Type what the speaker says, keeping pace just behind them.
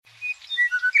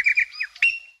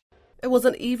It was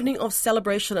an evening of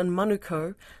celebration in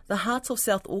Manukau, the heart of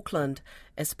South Auckland,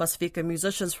 as Pasifika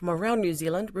musicians from around New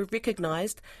Zealand were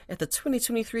recognised at the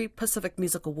 2023 Pacific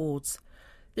Music Awards.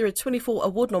 There are 24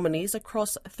 award nominees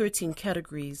across 13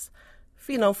 categories.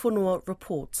 Finau Whenua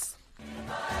reports.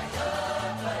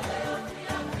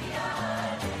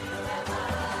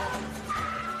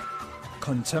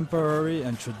 Contemporary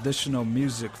and traditional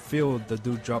music filled the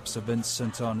Dewdrops Event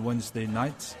Centre on Wednesday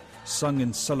night, sung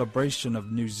in celebration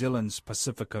of New Zealand's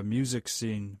Pasifika music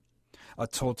scene. A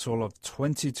total of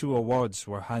 22 awards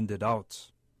were handed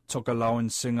out.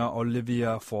 Tokelauan singer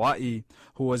Olivia Foai,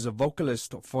 who was a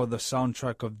vocalist for the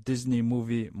soundtrack of Disney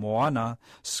movie Moana,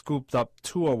 scooped up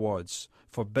 2 awards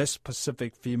for Best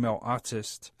Pacific Female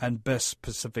Artist and Best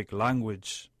Pacific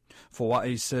Language.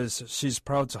 Foai says she's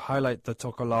proud to highlight the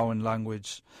Tokelauan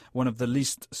language, one of the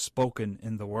least spoken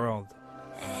in the world.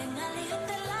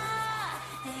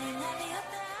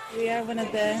 We are one of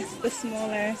the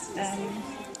smaller,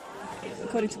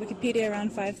 according to Wikipedia,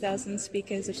 around 5,000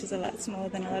 speakers, which is a lot smaller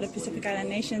than a lot of Pacific Island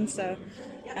nations. So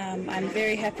I'm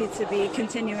very happy to be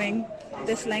continuing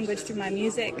this language through my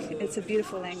music. It's a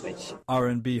beautiful language.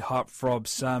 R&B heartthrob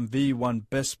Sam V won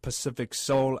Best Pacific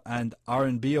Soul and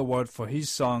R&B Award for his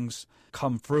songs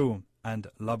Come Through and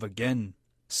Love Again.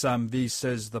 Sam V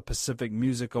says the Pacific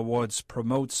Music Awards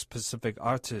promotes Pacific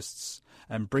artists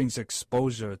and brings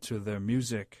exposure to their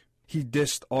music. He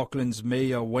dissed Auckland's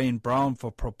Mayor Wayne Brown for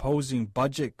proposing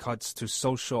budget cuts to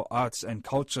social arts and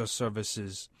culture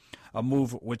services, a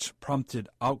move which prompted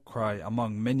outcry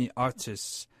among many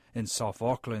artists in South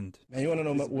Auckland. Man, you want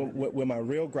to know where my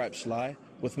real gripes lie?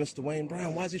 With Mr. Wayne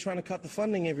Brown. Why is he trying to cut the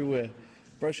funding everywhere?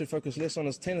 Bro should focus less on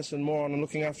his tennis and more on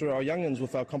looking after our youngins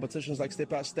with our competitions like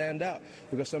Step Out, Stand Out.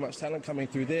 We've got so much talent coming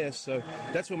through there, so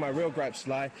that's where my real gripes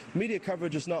lie. Media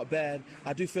coverage is not bad.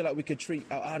 I do feel like we could treat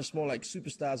our artists more like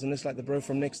superstars and less like the bro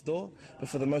from next door, but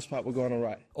for the most part we're going all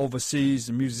right.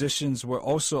 Overseas musicians were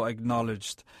also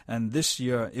acknowledged, and this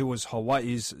year it was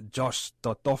Hawaii's Josh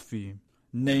Totofi,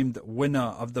 named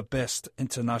winner of the Best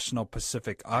International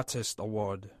Pacific Artist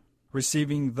Award.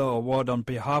 Receiving the award on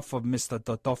behalf of Mr.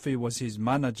 Totofi was his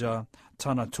manager,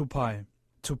 Tana Tupai.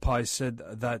 Tupai said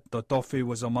that Totofi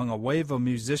was among a wave of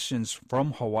musicians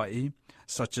from Hawaii,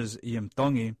 such as Iam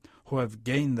Tongi, who have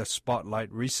gained the spotlight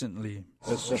recently.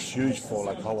 It's just huge for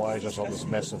Hawaii, just on this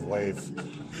massive wave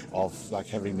of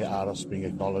having the artists being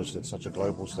acknowledged at such a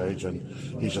global stage, and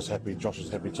he's just happy, Josh is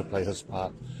happy to play his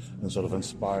part in sort of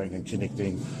inspiring and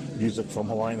connecting music from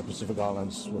Hawaii and the Pacific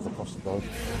Islands with across the globe.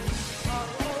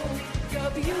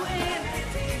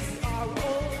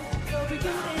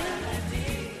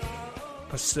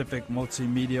 Pacific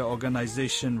multimedia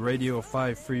organization Radio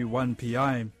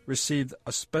 531PI received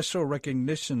a special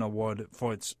recognition award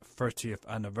for its 30th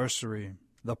anniversary.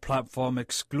 The platform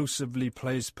exclusively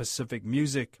plays Pacific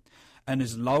music and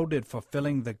is lauded for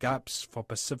filling the gaps for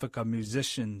Pacifica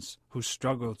musicians who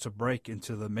struggle to break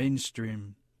into the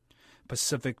mainstream.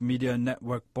 Pacific Media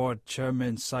Network Board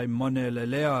Chairman Simone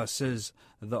Lelea says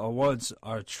the awards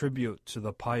are a tribute to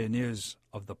the pioneers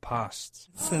of the past.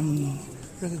 It's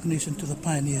recognition to the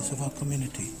pioneers of our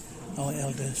community, our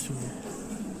elders who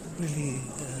really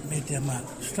made their mark.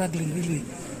 Struggling, really,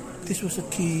 this was a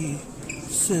key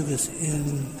service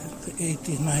in the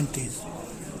 1890s.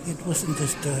 It wasn't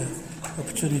just an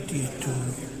opportunity to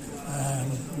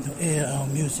air our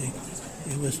music.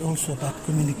 It was also about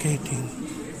communicating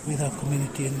with our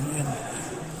community and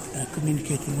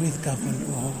communicating with government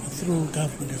or through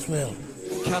government as well.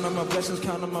 Counting my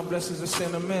blessings are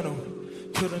sentimental.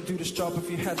 Couldn't do this job if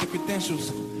you had the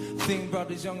credentials. Think about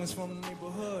these youngins from the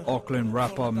neighborhood. Auckland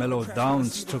rapper Mellow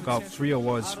Downs took out 3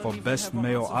 awards for Best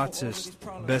Male Artist,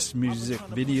 Best Music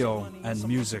Video, and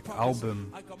Music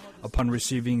Album. Upon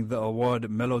receiving the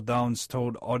award, Mellow Downs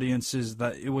told audiences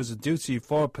that it was a duty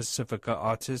for Pacifica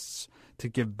artists to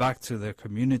give back to their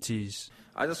communities.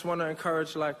 I just want to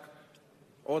encourage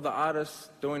all the artists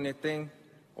doing their thing,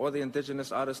 all the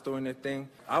indigenous artists doing their thing.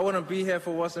 I wouldn't be here if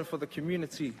it wasn't for the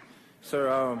community.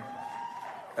 So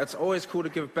it's always cool to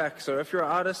give back. So if you're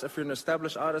an artist, if you're an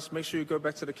established artist, make sure you go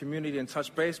back to the community and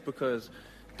touch base because,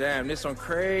 damn, there's some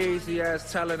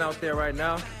crazy-ass talent out there right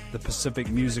now. The Pacific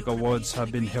Music Awards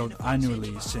have been held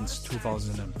annually since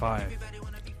 2005.